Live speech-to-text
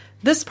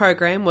This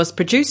program was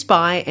produced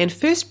by and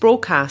first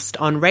broadcast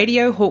on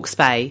Radio Hawke's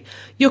Bay,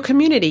 your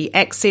community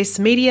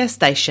access media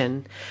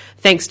station.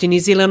 Thanks to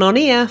New Zealand On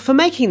Air for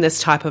making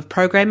this type of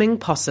programming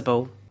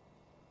possible.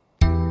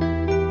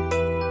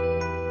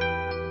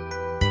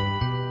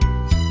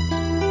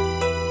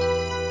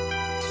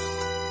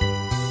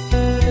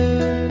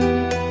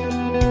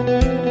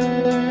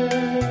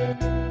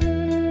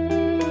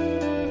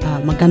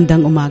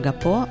 Magandang umaga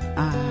po.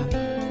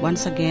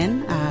 Once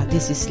again,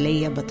 this is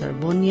Leia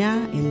Batarbonia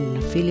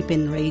in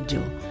Philippine Radio,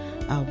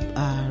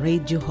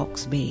 Radio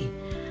Hawke's Bay.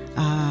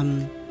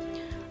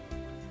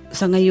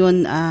 Sa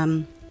ngayon,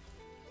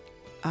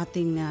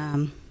 ating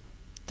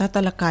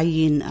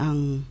tatalakayin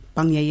ang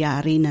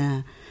pangyayari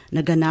na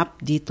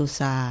naganap dito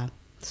sa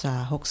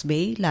Hawke's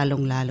Bay,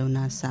 lalong-lalo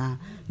na sa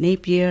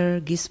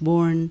Napier,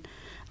 Gisborne,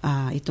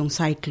 itong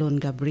Cyclone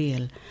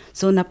Gabrielle.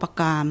 So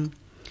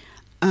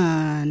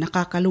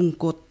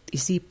nakakalungkot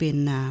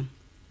isipin na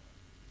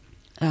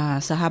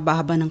sa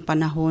haba-haba ng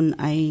panahon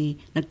ay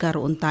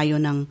nagkaroon tayo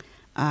ng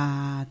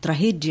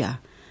trahedya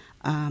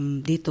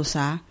dito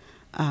sa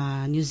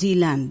New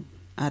Zealand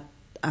at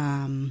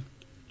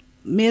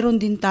meron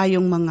din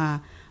tayong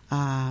mga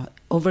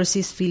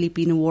overseas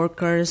Filipino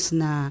workers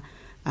na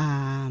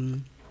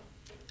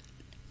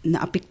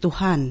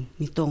naapektuhan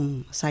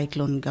nitong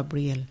Cyclone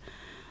Gabrielle.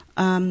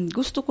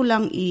 Gusto ko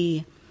lang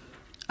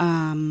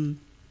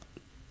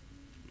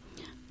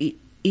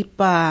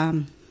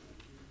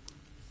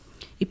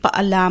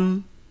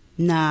ipaalam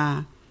na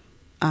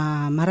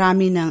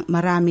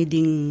marami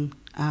ding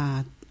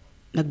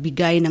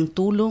nagbigay ng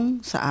tulong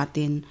sa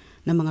atin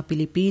ng mga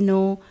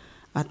Pilipino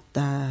at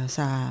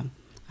sa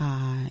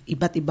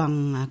iba't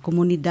ibang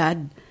komunidad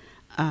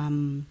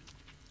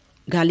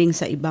galing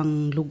sa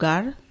ibang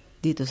lugar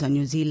dito sa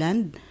New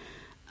Zealand.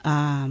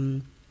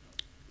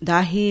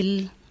 Dahil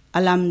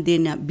alam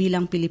din na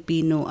bilang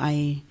Pilipino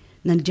ay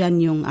nandyan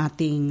yung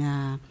ating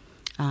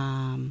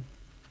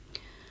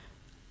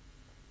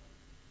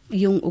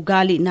yung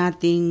ugali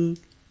nating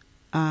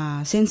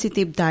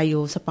sensitive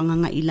tayo sa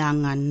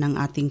pangangailangan ng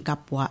ating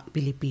kapwa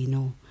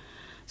Pilipino.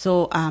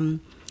 So,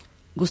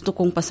 gusto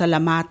kong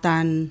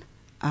pasalamatan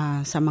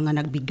sa mga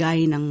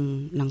nagbigay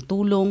ng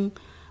tulong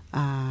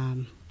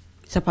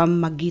sa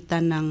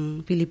pamamagitan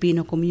ng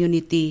Filipino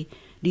community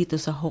dito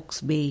sa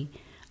Hawke's Bay.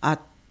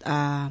 At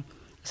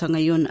sa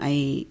ngayon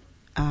ay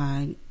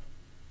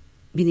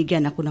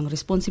binigyan ako ng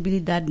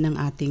responsibilidad ng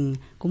ating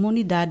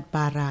komunidad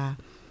para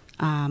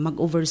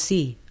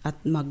mag-oversee at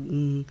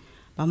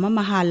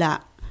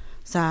pamamahala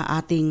sa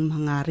ating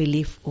mga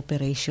relief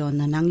operation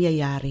na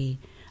nangyayari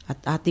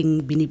at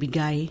ating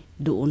binibigay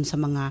doon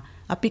sa mga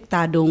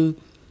apektadong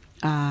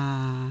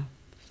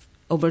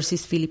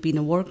overseas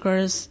Filipino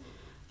workers,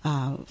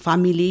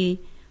 family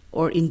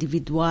or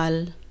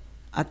individual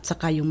at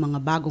saka yung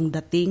mga bagong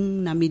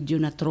dating na medyo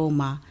na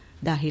trauma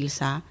dahil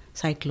sa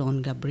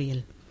Cyclone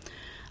Gabrielle.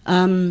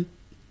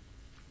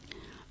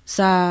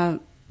 Sa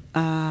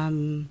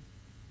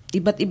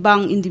iba't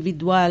ibang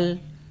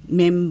individual,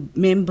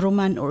 membro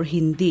man or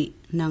hindi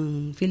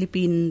ng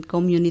Philippine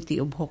Community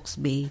of Hawke's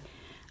Bay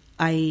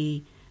ay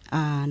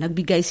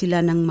nagbigay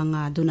sila ng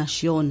mga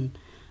donasyon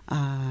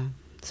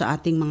sa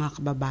ating mga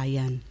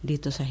kababayan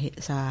dito sa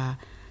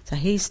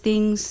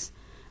Hastings.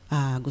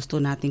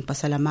 Gusto nating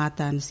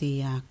pasalamatan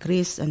si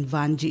Chris and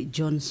Vanji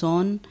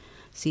Johnson,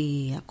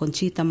 si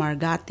Conchita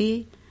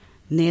Margati,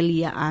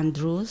 Nelia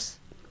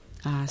Andrews,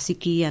 si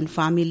Kian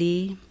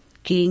family,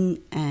 King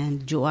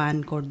and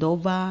Joanne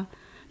Cordova,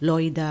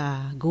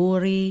 Loida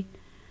Gori,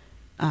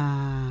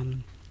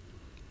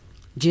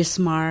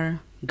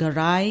 Gismar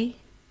Garay,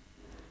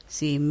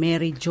 si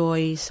Mary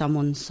Joy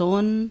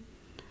Samonson,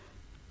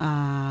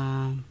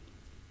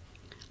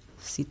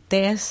 si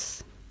Tess,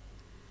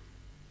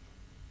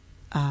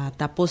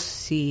 tapos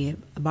si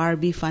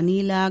Barbie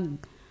Fanilag,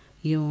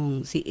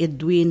 yung si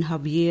Edwin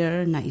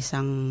Javier na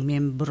isang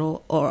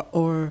membro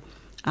or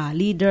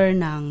leader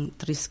ng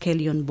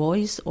Triskelion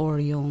Boys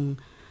or yung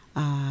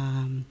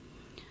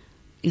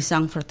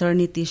isang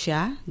fraternity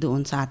siya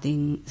doon sa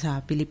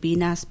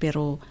Pilipinas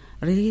pero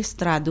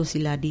rehistrado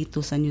sila dito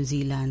sa New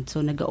Zealand.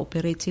 So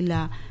nag-ooperate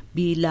sila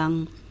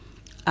bilang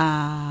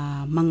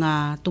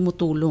mga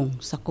tumutulong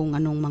sa kung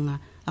anong mga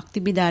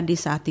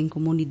aktibidades sa ating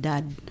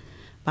komunidad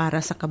para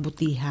sa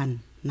kabutihan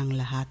ng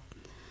lahat.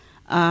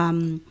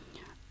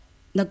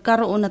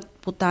 Nagkaroon na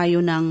po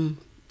tayo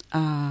ng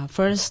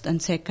first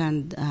and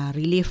second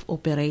relief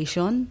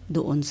operation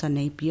doon sa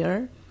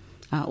Napier.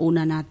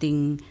 Una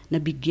nating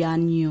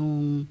nabigyan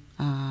yung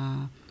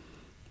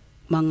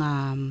mga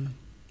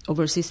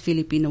overseas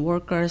Filipino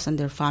workers and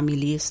their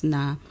families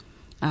na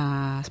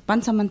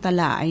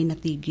pansamantala ay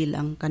natigil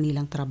ang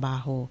kanilang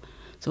trabaho.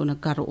 So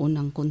nagkaroon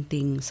ng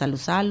kunting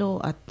salo-salo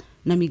at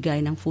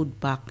namigay ng food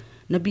pack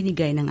na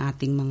binigay ng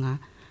ating mga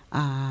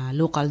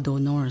local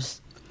donors.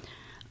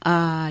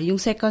 Yung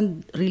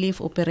second relief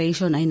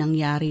operation ay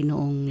nangyari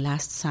noong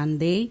last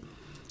Sunday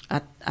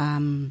at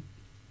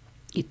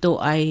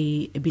ito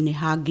ay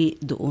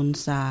binahagi doon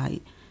sa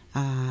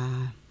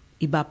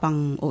iba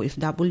pang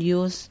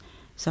OFWs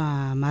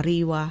sa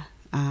Mariwa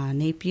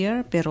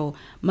Napier, pero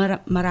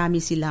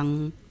marami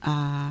silang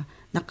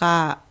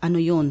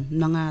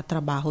mga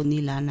trabaho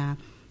nila na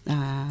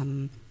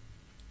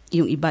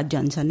yung iba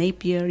dyan sa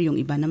Napier,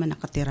 yung iba naman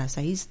nakatira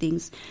sa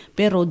Hastings,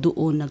 pero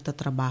doon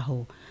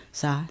nagtatrabaho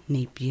sa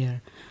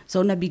Napier.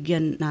 So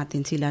nabigyan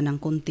natin sila ng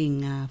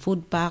kunting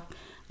food pack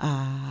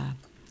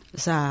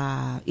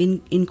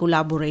in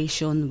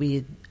collaboration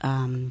with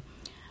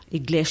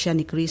Iglesia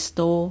ni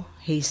Cristo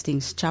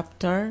Hastings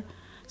Chapter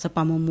sa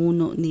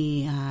pamumuno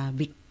ni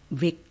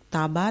Vic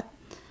Tabat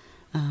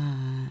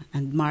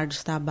and Marge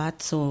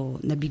Tabat.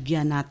 So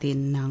nabigyan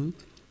natin ng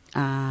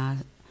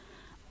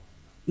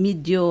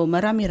medyo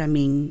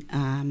marami-raming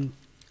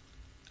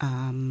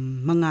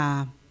mga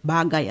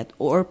bagay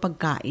or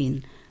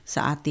pagkain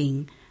sa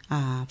ating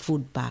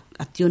food pack.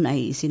 At yun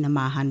ay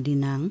isinamahan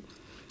din ng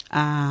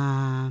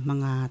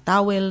mga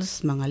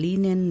towels, mga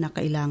linen na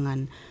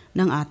kailangan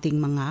ng ating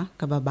mga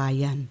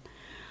kababayan.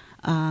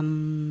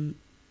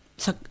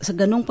 Sa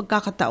ganong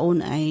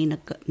pagkakataon ay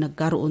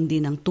nagkaroon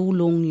din ng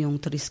tulong yung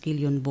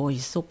Triskelion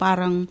Boys. So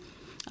parang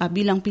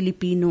bilang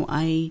Pilipino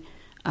ay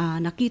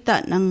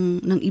nakita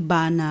ng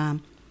iba na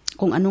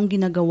kung anong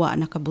ginagawa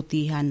na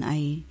kabutihan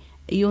ay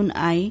yun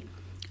ay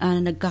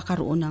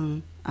nagkakaroon ng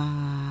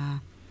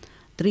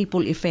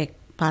triple effect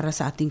para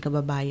sa ating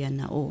kababayan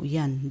na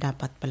yan,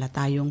 dapat pala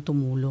tayong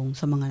tumulong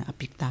sa mga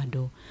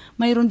apektado.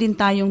 Mayroon din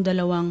tayong 2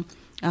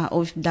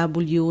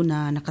 OFW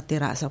na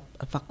nakatira sa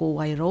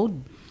Pakuway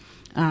Road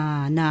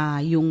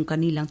na yung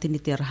kanilang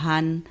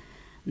tinitirhan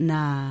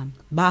na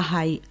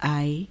bahay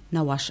ay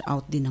na-wash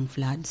out din ng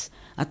floods.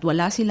 At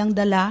wala silang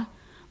dala,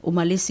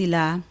 umalis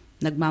sila,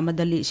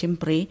 nagmamadali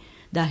siyempre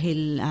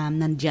dahil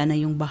nandiyan na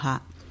yung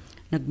baha.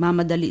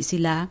 Nagmamadali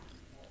sila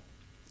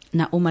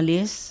na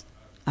umalis.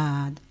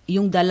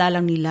 Yung dala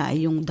lang nila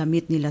ay yung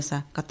damit nila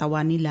sa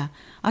katawan nila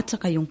at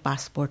saka yung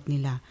passport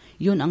nila.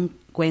 Yun ang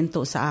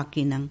kwento sa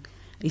akin ng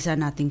isa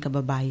nating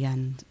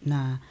kababayan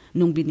na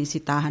nung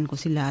binisitahan ko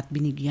sila at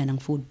binigyan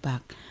ng food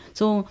pack.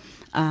 So,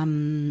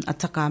 at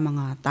saka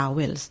mga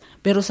towels.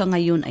 Pero sa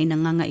ngayon ay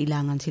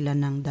nangangailangan sila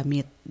ng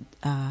damit,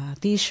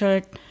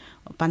 t-shirt,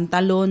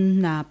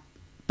 pantalon na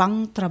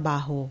pang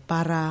trabaho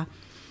para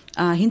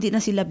hindi na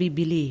sila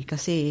bibili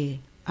kasi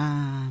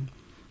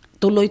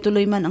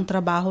tuloy-tuloy man ang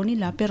trabaho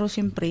nila, pero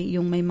siyempre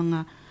yung may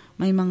mga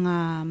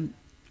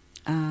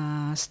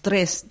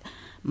stress,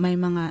 may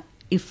mga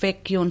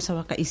effect yun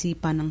sa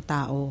kaisipan ng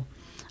tao.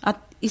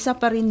 At isa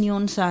pa rin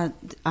yun sa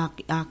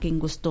aking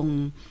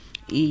gustong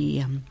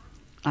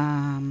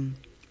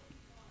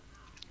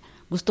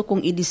gusto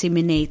kong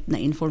i-disseminate na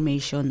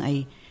information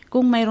ay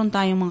kung mayroon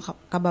tayong mga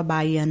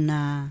kababayan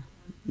na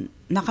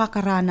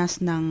nakakaranas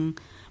ng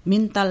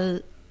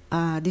mental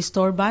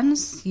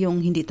disturbance,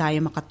 yung hindi tayo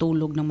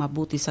makatulog ng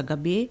mabuti sa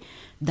gabi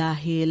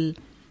dahil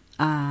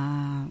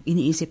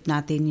iniisip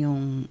natin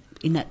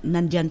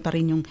nandyan pa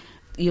rin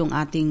yung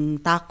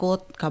ating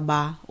takot,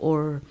 kaba,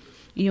 or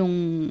yung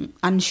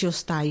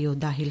anxious tayo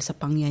dahil sa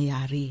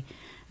pangyayari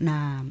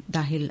na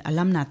dahil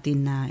alam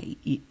natin na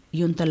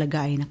yun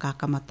talaga ay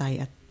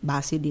nakakamatay at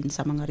base din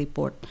sa mga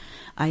report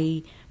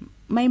ay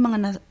may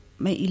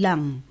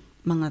ilang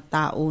mga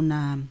tao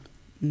na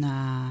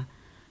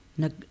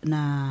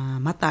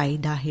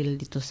matay dahil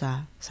dito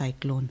sa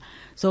cyclone.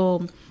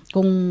 So,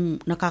 kung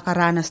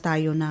nakakaranas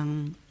tayo na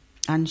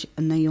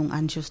yung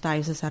anxious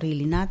tayo sa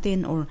sarili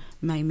natin or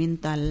may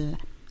mental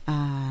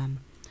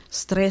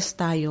stress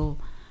tayo,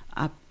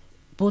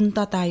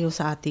 punta tayo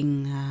sa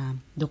ating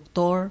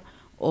doktor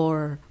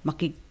or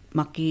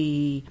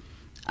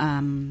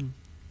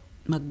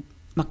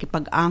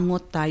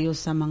makipag-angot tayo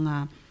sa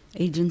mga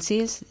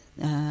agencies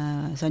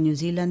sa New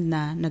Zealand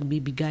na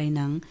nagbibigay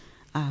ng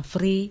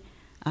free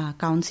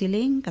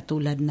counseling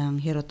katulad ng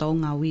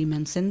Hirotonga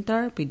Women's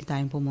Center. Pwede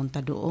tayong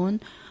pumunta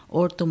doon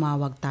or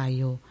tumawag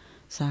tayo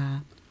sa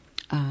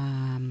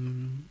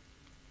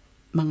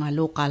mga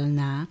local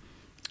na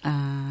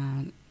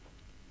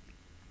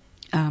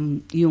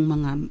yung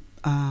mga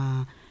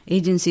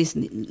agencies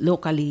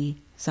locally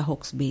sa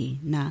Hawke's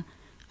Bay na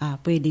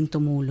pwedeng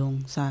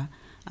tumulong sa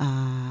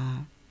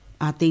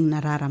ating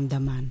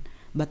nararamdaman.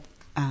 But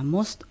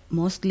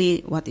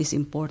mostly what is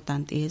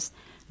important is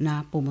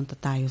na pumunta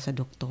tayo sa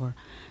doktor.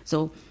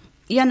 So,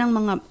 yan ang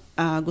mga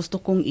gusto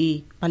kong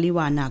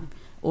ipaliwanag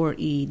or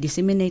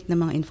i-disseminate na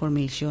mga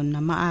information na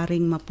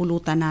maaring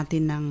mapulutan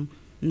natin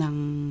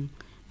ng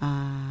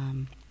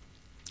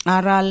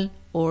aral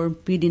or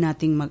pwede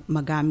nating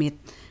magamit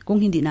kung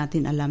hindi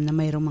natin alam na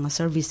mayroong mga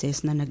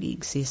services na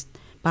nag-i-exist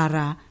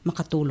para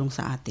makatulong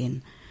sa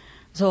atin.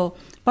 So,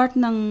 part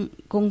ng,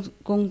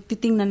 kung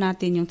titingnan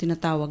natin yung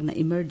tinatawag na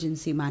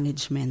emergency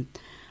management,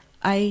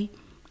 ay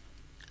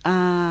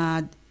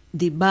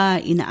di ba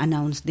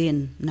ina-announce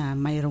din na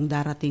mayroong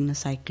darating na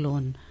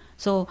cyclone.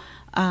 So,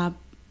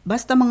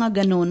 basta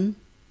mga ganun,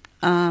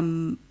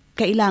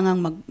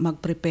 kailangang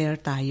mag-prepare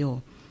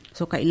tayo.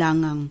 So,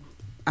 kailangang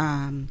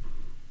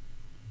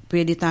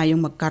pwede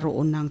tayong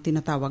magkaroon ng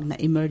tinatawag na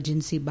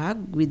emergency bag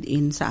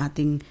within sa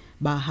ating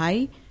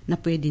bahay na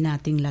pwede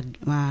nating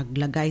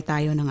maglagay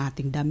tayo ng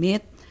ating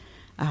damit,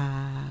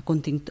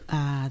 kunting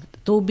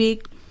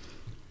tubig,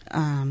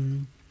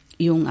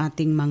 yung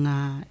ating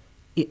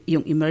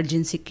yung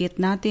emergency kit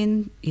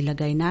natin,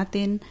 ilagay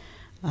natin,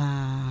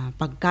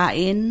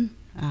 pagkain,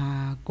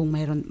 kung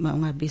mayroon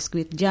mga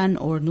biscuit dyan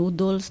or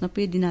noodles na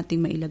pwede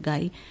nating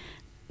mailagay,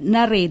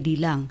 na ready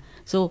lang.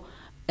 So,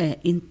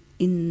 in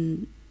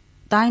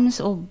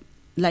times of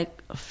like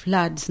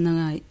floods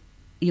na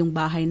yung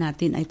bahay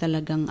natin ay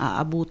talagang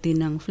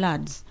aabutin ng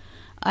floods,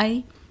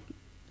 ay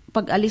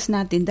pag alis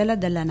natin,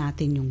 dala-dala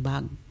natin yung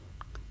bag.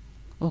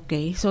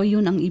 Okay? So,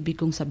 yun ang ibig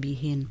kong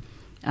sabihin.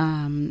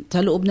 Sa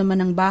loob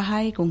naman ng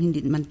bahay, kung hindi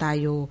man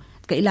tayo,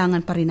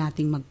 kailangan pa rin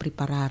nating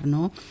magpreparar,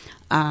 no?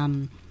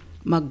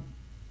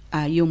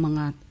 Yung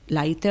mga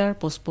lighter,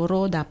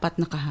 posporo, dapat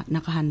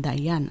nakahanda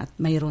yan at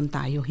mayroon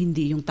tayo.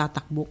 Hindi yung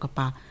tatakbo ka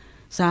pa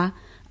sa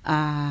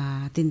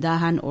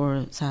tindahan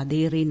or sa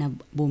dairy na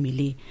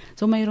bumili.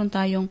 So, mayroon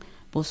tayong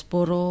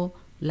posporo,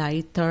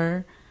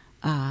 lighter,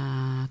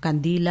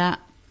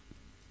 kandila,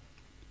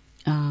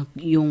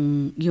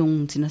 yung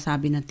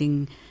sinasabi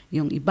nating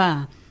yung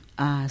iba,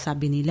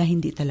 sabi nila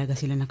hindi talaga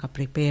sila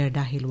nakaprepare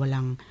dahil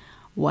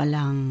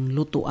walang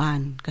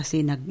lutuan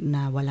kasi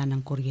nawala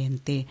ng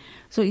kuryente.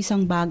 So,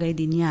 isang bagay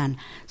din yan.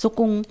 So,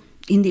 kung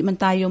hindi man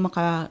tayo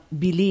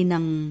makabili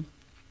ng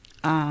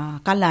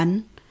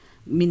kalan,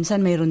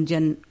 minsan mayroon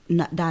dyan,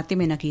 dati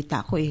may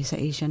nakita ko sa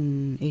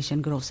Asian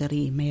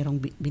grocery,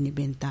 mayroong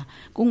binibenta.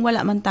 Kung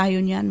wala man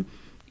tayo niyan,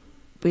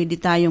 pwede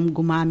tayong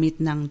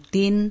gumamit ng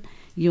tin,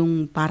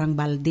 yung parang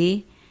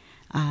balde,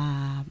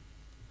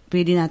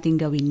 pwede natin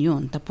gawin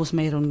yun. Tapos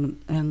mayroon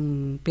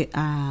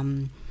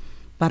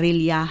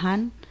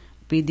parilyahan,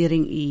 pwede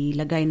ring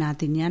ilagay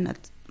natin yan at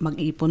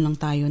mag-ipon lang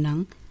tayo ng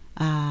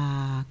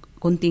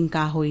kunting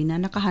kahoy na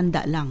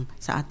nakahanda lang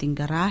sa ating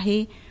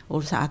garahe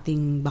o sa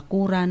ating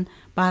bakuran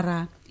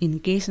para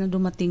in case na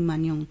dumating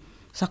man yung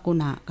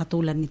sakuna,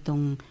 katulad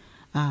nitong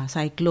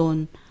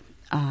cyclone,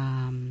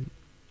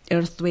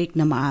 earthquake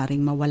na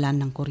maaring mawalan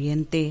ng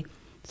kuryente.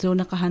 So,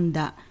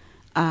 nakahanda.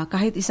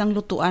 Kahit isang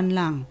lutuan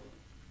lang,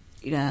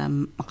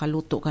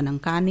 makaluto ka ng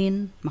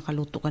kanin,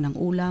 makaluto ka ng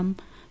ulam.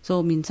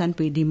 So, minsan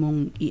pwede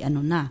mong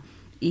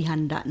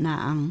ihanda na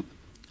ang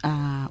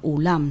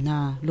ulam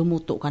na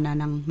lumuto ka na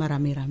ng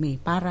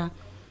marami-rami. Para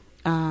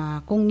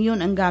kung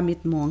yun ang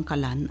gamit mo, ang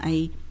kalan,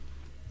 ay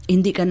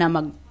hindi ka na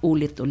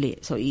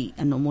mag-ulit-uli. So,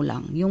 mo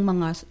lang. Yung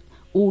mga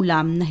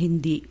ulam na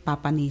hindi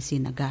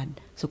papanisin agad.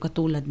 So,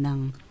 katulad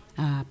ng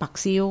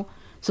paksiw,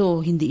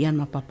 so hindi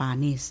yan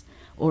mapapanis.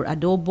 Or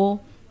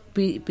adobo,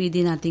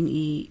 pwede nating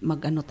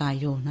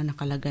tayo na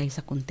nakalagay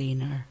sa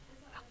container.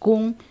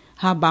 Kung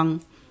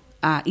habang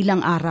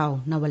ilang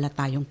araw na wala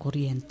tayong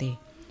kuryente.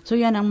 So,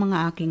 yan ang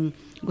mga aking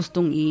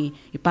gustong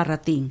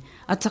iparating.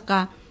 At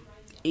saka,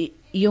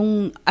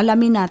 yung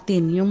alamin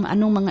natin, yung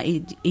anong mga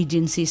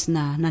agencies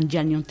na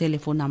nandyan yung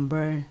telephone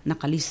number,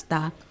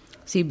 nakalista,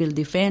 civil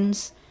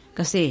defense,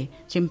 kasi,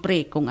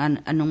 siyempre, kung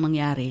anong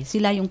mangyari,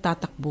 sila yung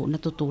tatakbo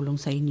na tutulong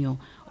sa inyo.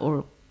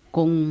 Or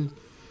kung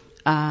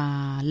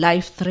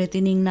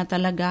life-threatening na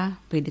talaga,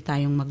 pwede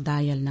tayong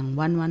mag-dial ng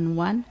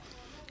 111,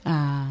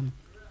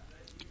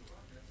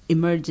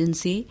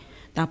 emergency.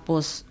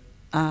 Tapos,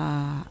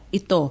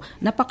 ito,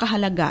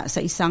 napakahalaga sa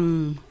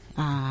isang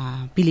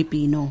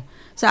Pilipino.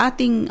 Sa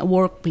ating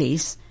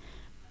workplace,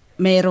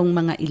 mayroong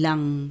mga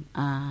ilang,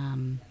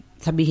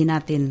 sabihin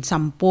natin,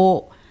 10,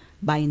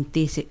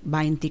 20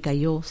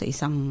 kayo sa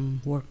isang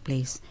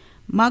workplace.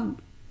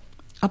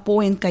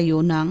 Mag-appoint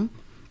kayo ng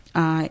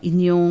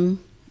inyong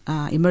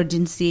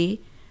emergency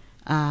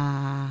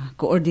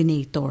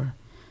coordinator.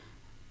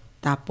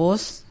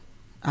 Tapos,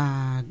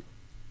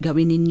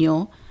 gawin ninyo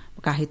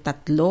kahit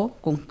 3,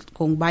 kung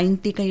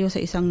 20 kayo sa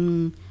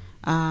isang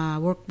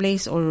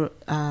workplace or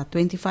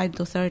 25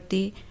 to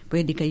 30,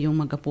 pwede kayong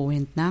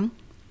mag-appoint ng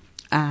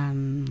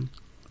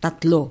 3.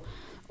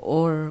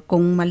 Or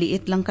kung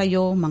maliit lang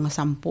kayo, mga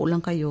 10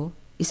 lang kayo,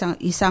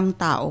 isang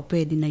tao,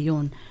 pwede na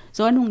yon.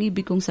 So, anong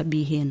ibig kong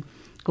sabihin?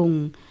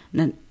 Kung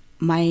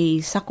may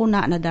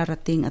sakuna na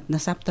darating at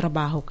nasa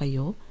trabaho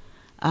kayo,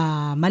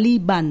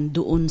 maliban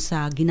doon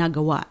sa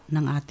ginagawa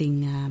ng ating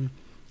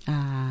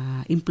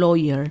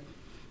employer,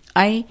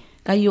 ay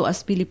kayo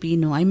as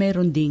Pilipino ay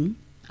mayroon ding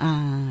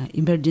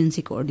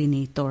emergency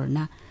coordinator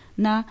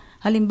na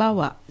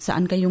halimbawa,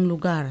 saan kayong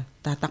lugar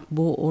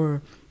tatakbo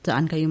or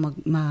saan kayo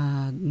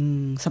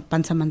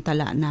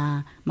pansamantala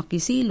na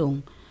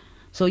makisilong.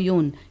 So,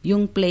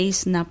 yung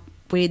place na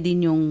pwede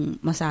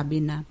nyong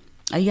masabi na,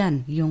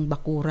 ayan, yung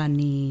bakuran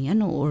ni,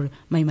 or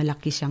may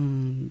malaki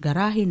siyang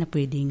garahe na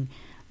pwedeng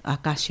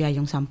kasya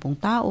yung 10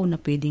 tao na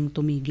pwedeng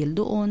tumigil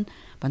doon,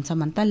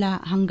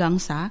 pansamantala, hanggang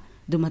sa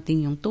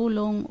dumating yung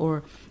tulong,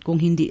 or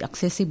kung hindi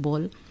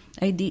accessible,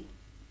 ay di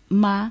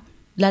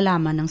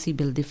malalaman ng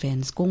civil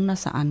defense kung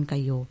nasaan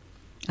kayo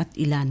at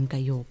ilan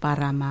kayo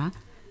para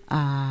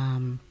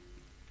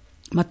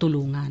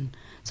matulungan.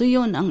 So,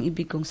 yun ang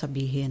ibig kong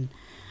sabihin.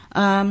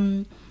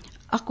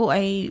 Ako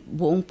ay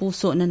buong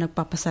puso na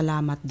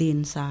nagpapasalamat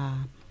din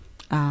sa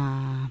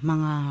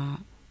mga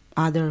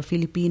other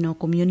Filipino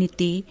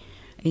community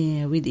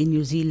within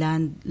New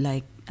Zealand,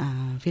 like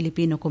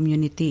Filipino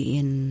community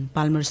in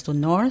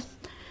Palmerston North.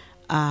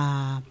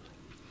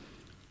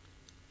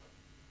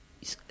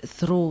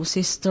 Through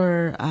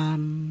Sister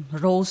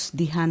Rose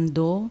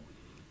Dihando,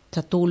 sa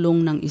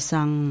tulong ng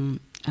isang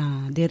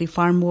dairy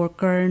farm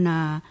worker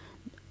na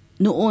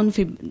noong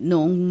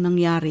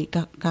nangyari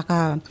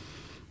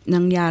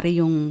nangyari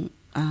yung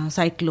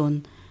cyclone,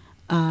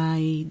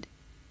 ay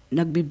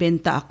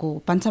nagbibenta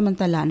ako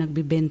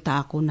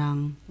ng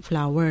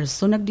flowers.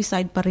 So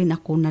nag-decide pa rin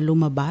ako na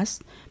lumabas,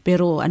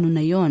 pero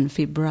na yon,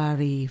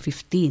 February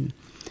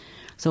 15.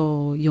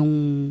 So, yung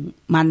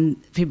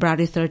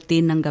February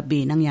 13 ng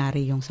gabi,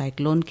 nangyari yung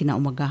cyclone,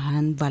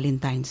 kinaumagahan,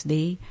 Valentine's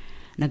Day.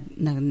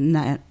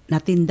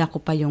 Natinda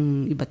ko pa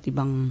yung iba't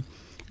ibang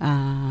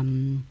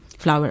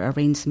flower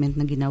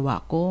arrangement na ginawa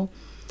ko.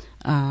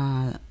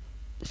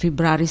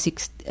 February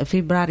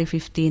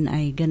 15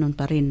 ay ganun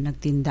pa rin,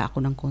 nagtinda ako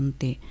ng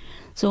konti.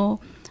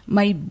 So,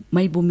 may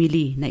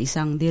bumili na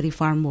isang dairy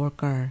farm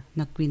worker,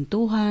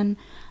 nagkwentuhan,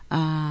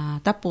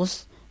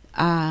 tapos,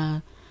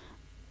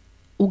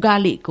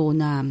 ugali ko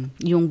na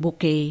yung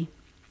bouquet,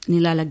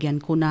 nilalagyan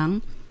ko ng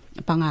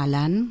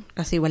pangalan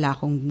kasi wala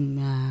akong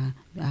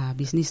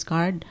business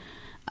card.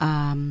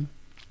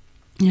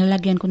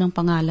 Nilalagyan ko ng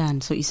pangalan.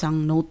 So,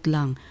 isang note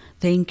lang.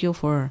 Thank you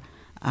for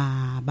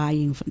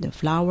buying the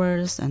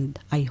flowers and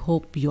I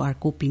hope you are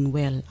coping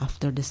well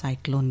after the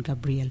cyclone,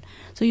 Gabriel.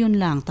 So, yun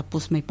lang.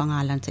 Tapos may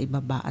pangalan sa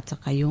ibaba at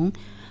saka yung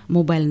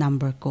mobile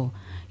number ko.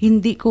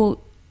 Hindi ko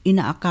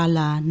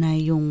inaakala na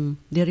yung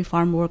dairy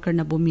farm worker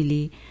na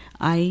bumili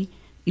ay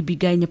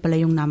ibigay niya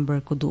pala yung number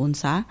ko doon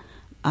sa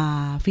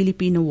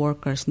Filipino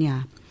workers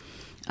niya.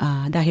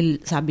 Dahil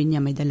sabi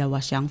niya may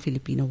dalawa siyang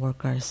Filipino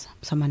workers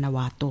sa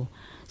Manawato.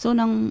 So,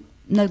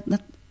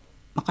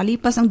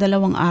 makalipas ang 2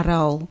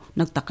 araw,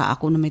 nagtaka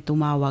ako na may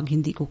tumawag,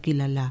 hindi ko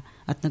kilala,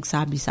 at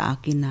nagsabi sa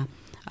akin na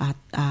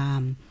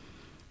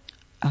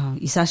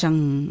isa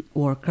siyang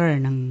worker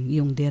ng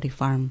yung dairy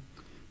farm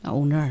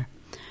owner.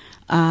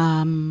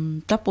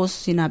 Tapos,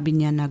 sinabi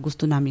niya na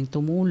gusto naming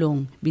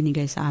tumulong.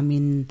 Binigay sa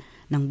amin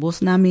ng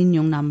boss namin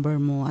yung number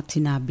mo at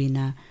sinabi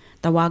na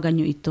tawagan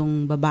nyo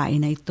itong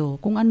babae na ito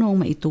kung ano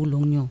ang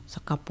maitulong nyo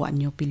sa kapwa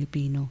nyo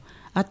Pilipino.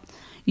 At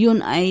yun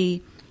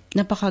ay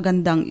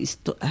napakagandang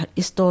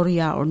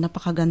istorya or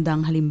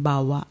napakagandang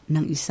halimbawa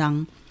ng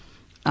isang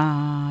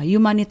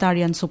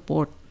humanitarian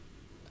support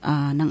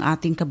ng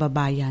ating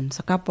kababayan,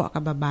 sa kapwa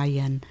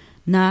kababayan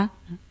na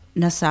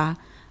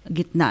nasa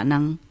gitna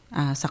ng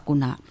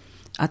sakuna.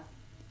 At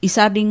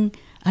isa ding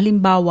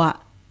halimbawa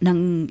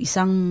ng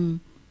isang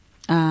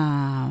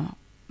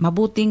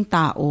mabuting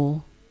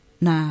tao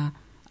na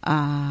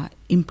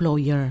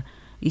employer.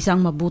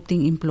 Isang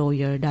mabuting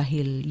employer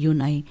dahil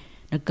yun ay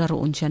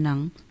nagkaroon siya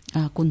ng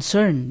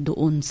concern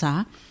doon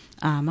sa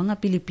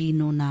mga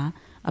Pilipino na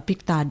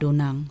apektado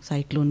ng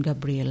Cyclone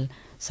Gabriel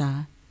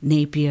sa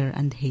Napier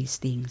and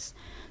Hastings.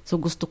 So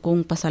gusto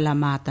kong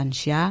pasalamatan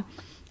siya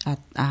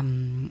at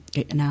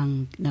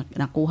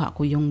nakuha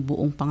ko yung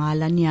buong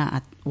pangalan niya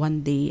at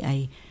one day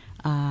ay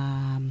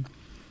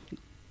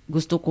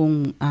gusto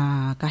kong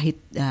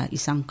kahit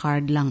isang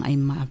card lang ay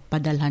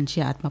mapadalhan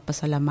siya at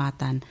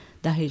mapasalamatan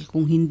dahil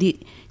kung hindi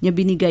niya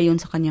binigay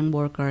yun sa kanyang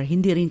worker,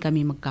 hindi rin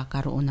kami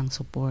magkakaroon ng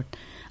support.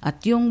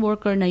 At yung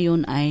worker na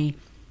yun ay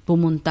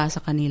pumunta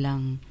sa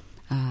kanilang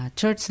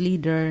church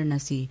leader na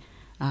si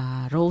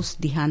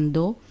Rose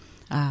Dihando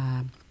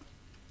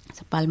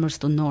sa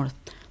Palmerston North.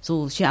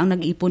 So siya ang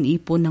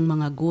nag-ipon-ipon ng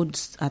mga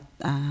goods at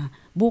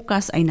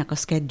bukas ay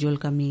nakaschedule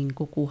kaming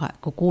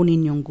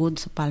kukunin yung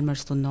goods sa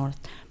Palmerston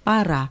North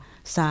para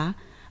sa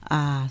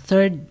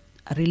third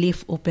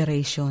relief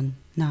operation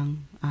ng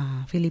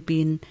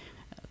Philippine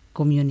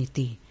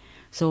community.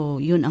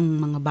 So, yun ang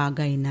mga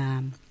bagay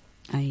na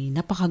ay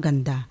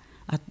napakaganda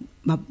at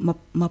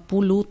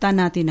mapulutan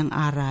natin ng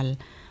aral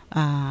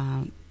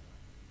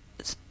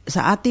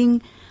sa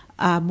ating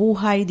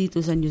buhay dito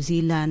sa New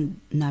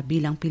Zealand na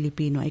bilang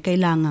Pilipino ay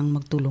kailangang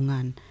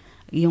magtulungan.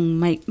 Yung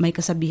may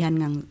kasabihan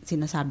ng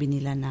sinasabi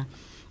nila na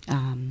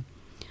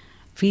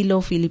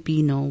fellow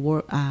Filipino,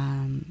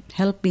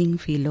 helping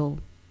fellow,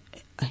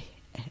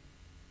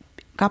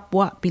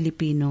 kapwa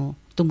Pilipino,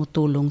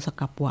 tumutulong sa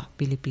kapwa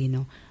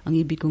Pilipino. Ang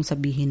ibig kong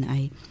sabihin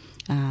ay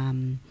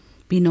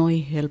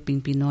Pinoy helping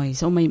Pinoy.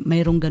 So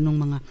mayroong ganong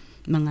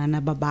mga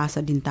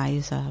nababasa din tayo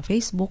sa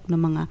Facebook na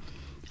mga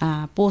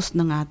post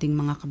ng ating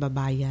mga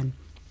kababayan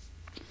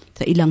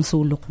sa ilang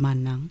sulok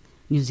man ng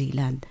New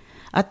Zealand.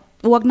 At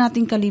huwag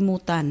nating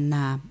kalimutan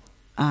na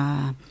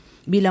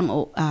bilang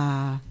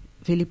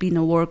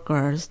Filipino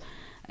workers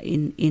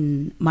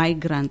in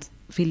migrant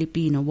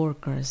Filipino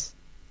workers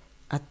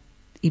at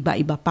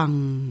iba-iba pang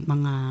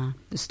mga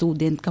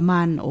student ka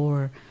man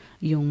or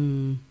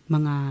yung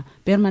mga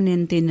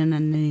permanente na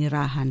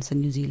nanirahan sa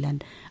New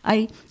Zealand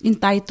ay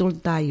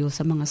entitled tayo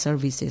sa mga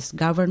services,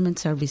 government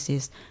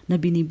services na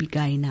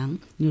binibigay ng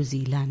New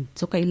Zealand.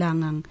 So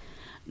kailangang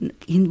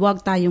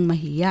huwag tayong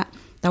mahiya,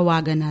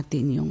 tawagan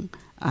natin yung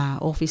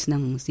Office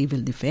ng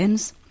Civil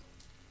Defense,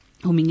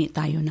 humingi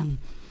tayo ng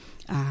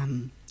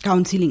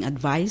counseling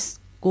advice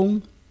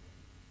kung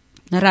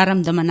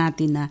nararamdaman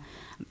natin na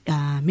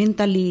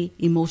mentally,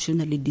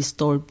 emotionally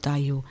disturbed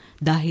tayo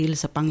dahil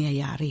sa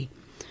pangyayari.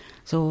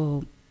 So,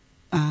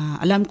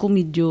 alam ko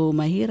medyo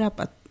mahirap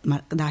at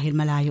dahil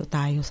malayo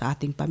tayo sa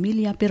ating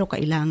pamilya, pero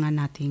kailangan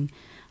nating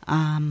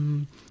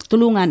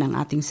tulungan ang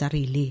ating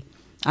sarili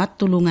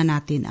at tulungan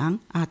natin ang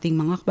ating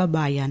mga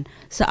kababayan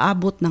sa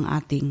abot ng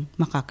ating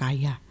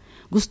makakaya.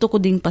 Gusto ko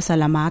ding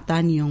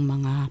pasalamatan yung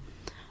mga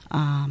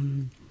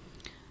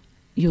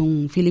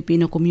yung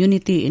Filipino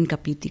community in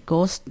Cavite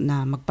Coast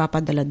na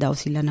magpapadala daw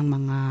sila ng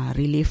mga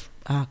relief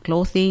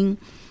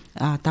clothing.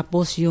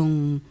 Tapos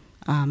yung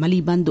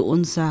maliban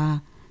doon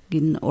sa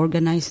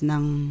gin-organize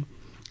ng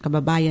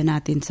kababayan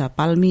natin sa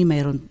Palmi,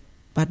 mayroon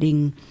pa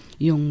ding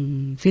yung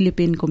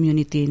Philippine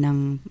community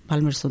ng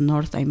Palmerston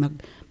North ay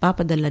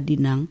magpapadala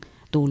din ng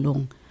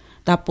tulong.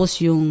 Tapos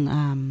yung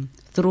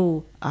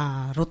through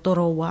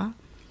Rotorua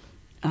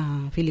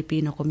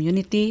Filipino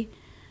community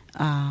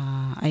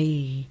ay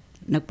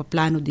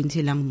nagpaplano din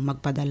silang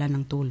magpadala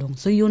ng tulong.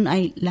 So yun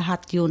ay,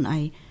 lahat yun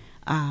ay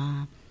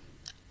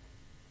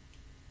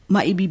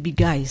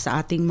maibibigay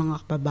sa ating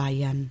mga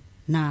kababayan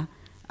na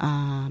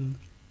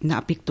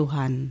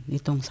naapektuhan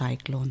nitong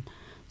cyclone.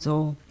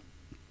 So,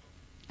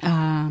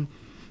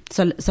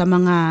 sa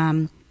mga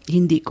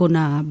hindi ko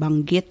na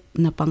banggit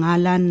na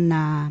pangalan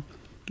na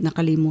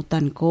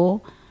nakalimutan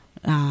ko,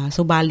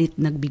 subalit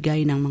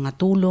nagbigay ng mga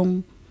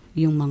tulong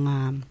yung mga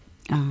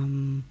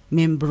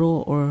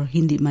membro or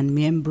hindi man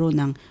membro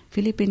ng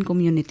Philippine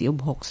Community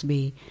of Hawke's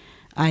Bay,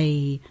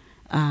 ay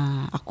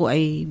ako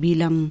ay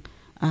bilang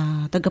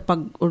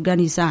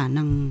tagapag-organisa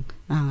ng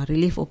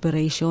relief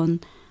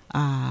operation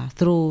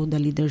through the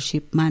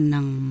leadership man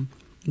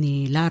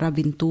ni Lara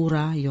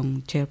Ventura,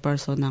 yung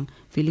chairperson ng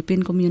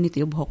Philippine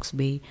Community of Hawke's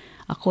Bay.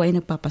 Ako ay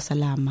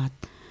nagpapasalamat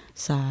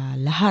sa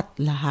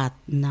lahat-lahat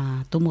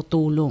na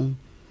tumutulong,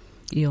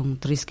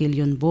 yung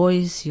Triskelion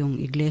Boys, yung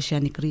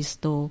Iglesia ni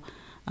Cristo,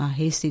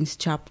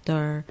 Hastings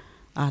Chapter,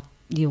 at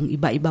yung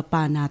iba-iba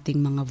pa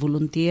nating mga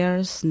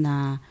volunteers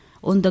na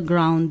on the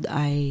ground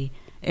ay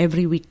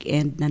every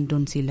weekend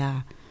nandun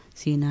sila.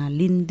 Sina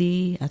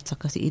Lindy at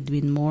saka si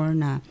Edwin Moore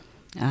na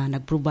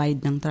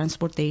nag-provide ng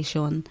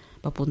transportation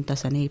papunta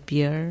sa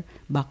Napier,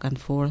 back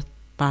and forth,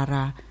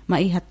 para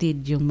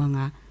maihatid yung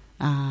mga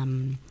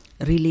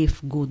relief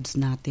goods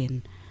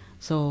natin.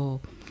 So,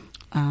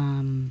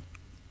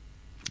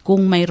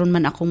 kung mayroon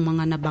man akong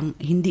mga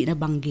hindi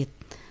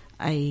nabanggit,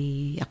 ay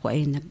ako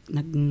ay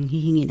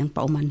naghihingi ng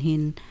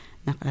paumanhin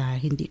na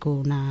hindi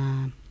ko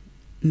na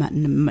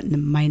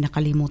may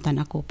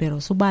nakalimutan ako.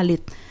 Pero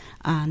subalit,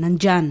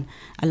 nandyan,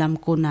 alam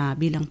ko na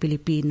bilang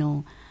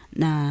Pilipino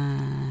na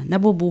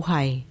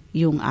nabubuhay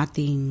yung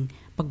ating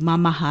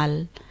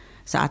pagmamahal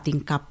sa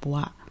ating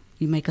kapwa.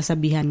 Yung may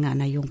kasabihan nga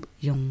na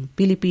yung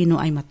Pilipino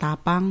ay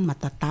matapang,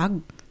 matatag,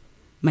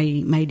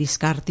 may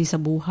diskarte sa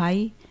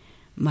buhay,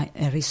 may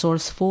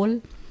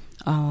resourceful,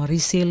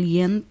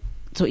 resilient.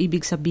 So,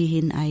 ibig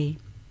sabihin ay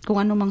kung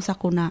ano mang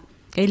sakuna,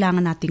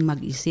 kailangan nating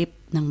mag-isip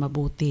ng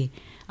mabuti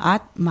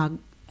at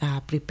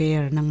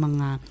mag-prepare ng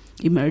mga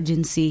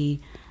emergency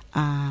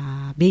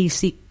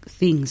basic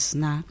things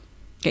na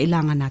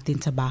kailangan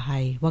natin sa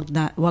bahay.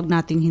 Wag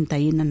nating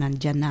hintayin na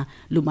nandyan na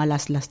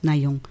lumalaslas na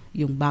yung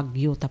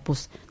bagyo,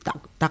 tapos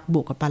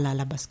takbo ka,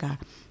 palalabas ka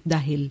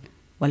dahil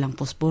walang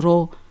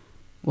posporo,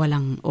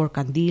 walang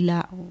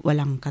kandila,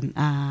 walang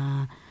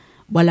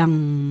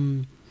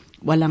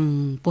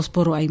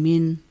posporo,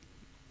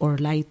 or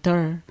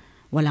lighter,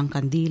 walang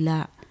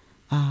kandila,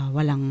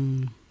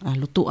 walang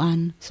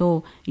lutuan.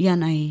 So,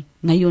 yan ay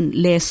ngayon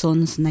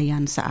lessons na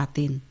yan sa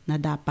atin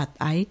na dapat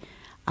ay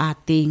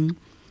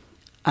ating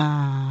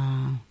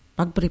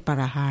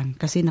pagpreparahan.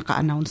 Kasi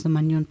naka-announce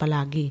naman yun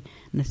palagi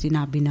na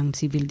sinabi ng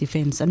Civil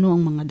Defense ano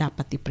ang mga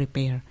dapat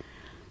i-prepare.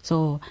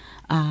 So,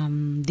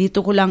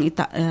 dito ko lang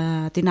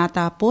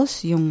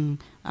tinatapos yung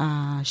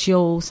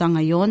show sa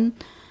ngayon.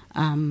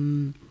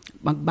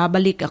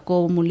 Magbabalik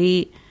ako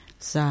muli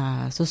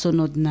sa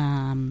susunod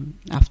na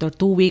after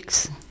 2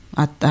 weeks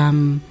at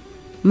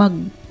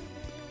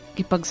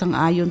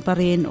magkipagsang-ayon pa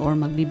rin or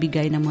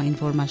magbibigay ng mga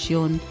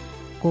informasyon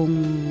kung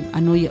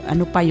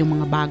ano pa yung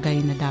mga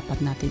bagay na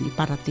dapat natin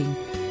iparating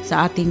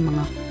sa ating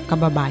mga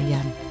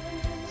kababayan.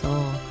 So,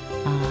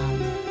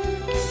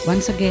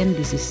 once again,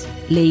 this is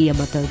Leia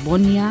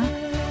Batalbonia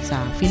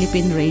sa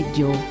Philippine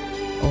Radio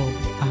o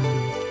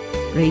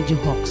Radio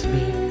Hawke's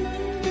Bay.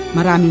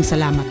 Maraming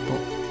salamat po.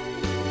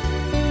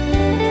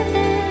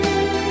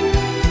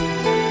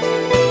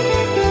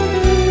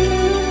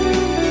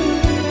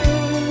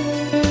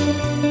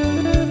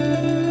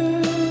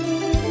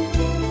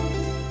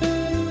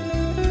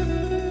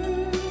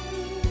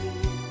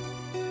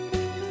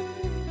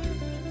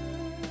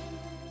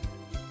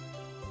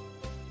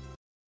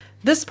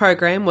 This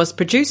program was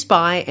produced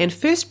by and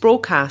first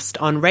broadcast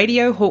on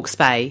Radio Hawke's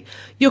Bay,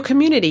 your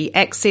community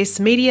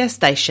access media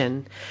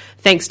station.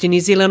 Thanks to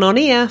New Zealand On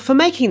Air for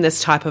making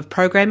this type of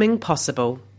programming possible.